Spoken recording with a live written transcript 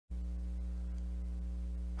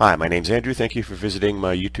Hi, my name's Andrew. Thank you for visiting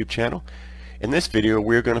my YouTube channel. In this video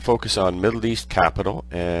we're going to focus on Middle East capital,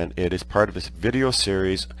 and it is part of this video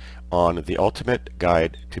series on the ultimate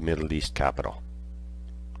guide to Middle East capital.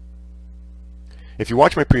 If you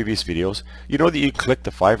watch my previous videos, you know that you can click the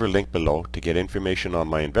Fiverr link below to get information on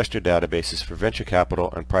my investor databases for venture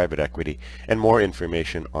capital and private equity and more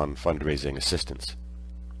information on fundraising assistance.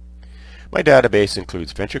 My database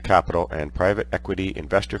includes venture capital and private equity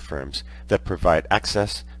investor firms that provide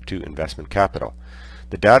access to investment capital.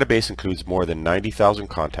 The database includes more than 90,000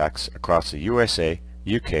 contacts across the USA,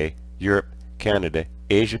 UK, Europe, Canada,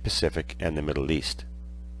 Asia Pacific, and the Middle East.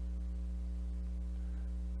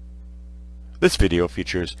 This video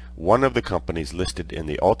features one of the companies listed in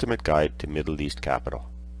the Ultimate Guide to Middle East Capital.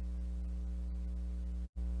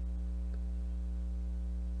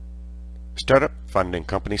 Startup Funding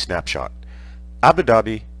Company Snapshot. Abu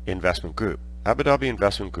Dhabi Investment Group. Abu Dhabi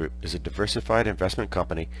Investment Group is a diversified investment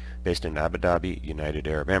company based in Abu Dhabi, United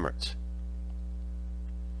Arab Emirates.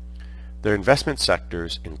 Their investment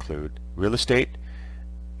sectors include real estate.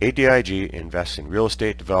 ADIG invests in real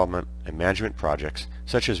estate development and management projects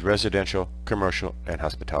such as residential, commercial, and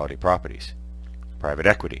hospitality properties. Private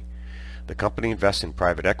equity. The company invests in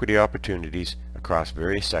private equity opportunities across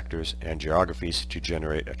various sectors and geographies to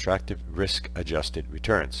generate attractive risk-adjusted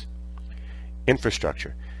returns.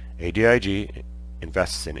 Infrastructure. ADIG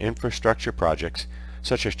invests in infrastructure projects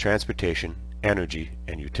such as transportation, energy,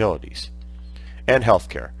 and utilities. And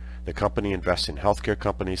healthcare. The company invests in healthcare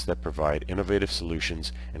companies that provide innovative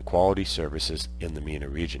solutions and quality services in the MENA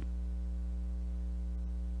region.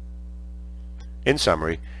 In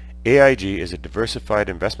summary, AIG is a diversified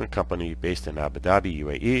investment company based in Abu Dhabi,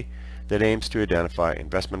 UAE, that aims to identify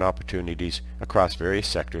investment opportunities across various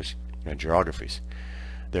sectors and geographies.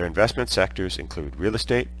 Their investment sectors include real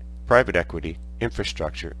estate, private equity,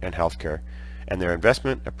 infrastructure, and healthcare, and their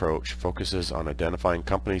investment approach focuses on identifying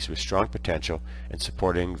companies with strong potential and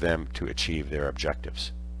supporting them to achieve their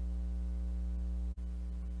objectives.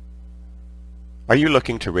 Are you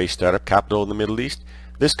looking to raise startup capital in the Middle East?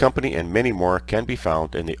 This company and many more can be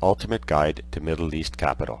found in the Ultimate Guide to Middle East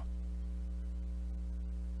Capital.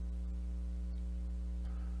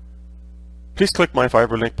 Please click my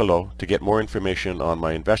Fiverr link below to get more information on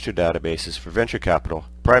my investor databases for venture capital,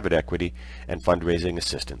 private equity, and fundraising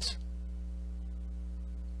assistance.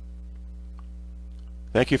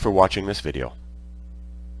 Thank you for watching this video.